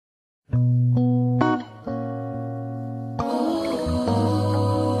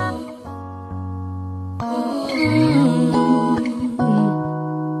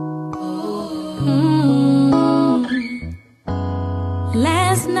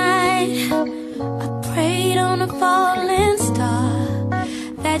night I prayed on a falling star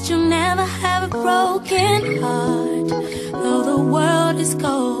that you'll never have a broken heart. Though the world is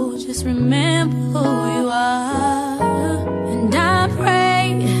cold, just remember who you are. And I pray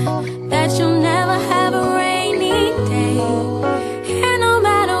that you'll never have a rainy day. And no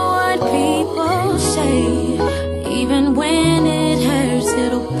matter what people say, even when it hurts,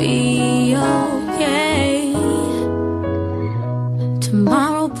 it'll be okay.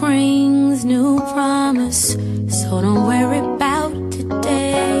 Tomorrow brings new promise, so don't worry about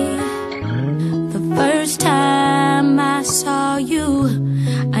today. The first time I saw you,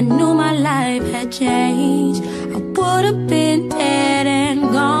 I knew my life had changed. I would have been dead and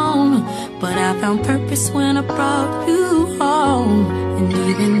gone, but I found purpose when I brought you home. And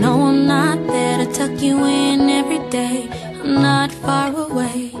even though I'm not there to tuck you in every day, I'm not far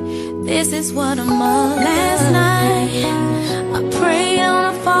away. This is what I'm of. Last night I prayed on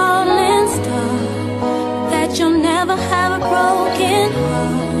a falling star that you'll never have a broken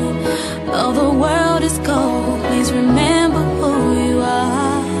heart. Though the world is cold, please remember who you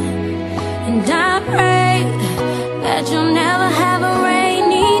are. And I pray that you'll never have a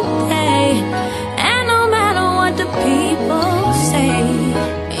rainy day. And no matter what the people say,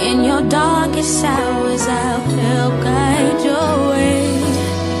 in your darkest hours I'll help guide your way.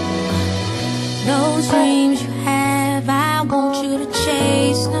 Those dreams you have, I want you to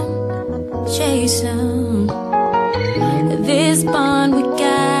chase them, chase them. This bond we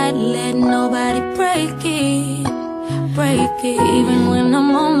got, let nobody break it, break it. Even when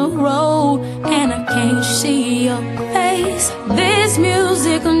I'm on the road and I can't see your face, this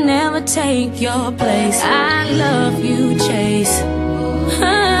music will never take your place. I love you, Chase.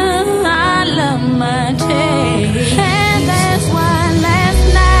 I love my Chase.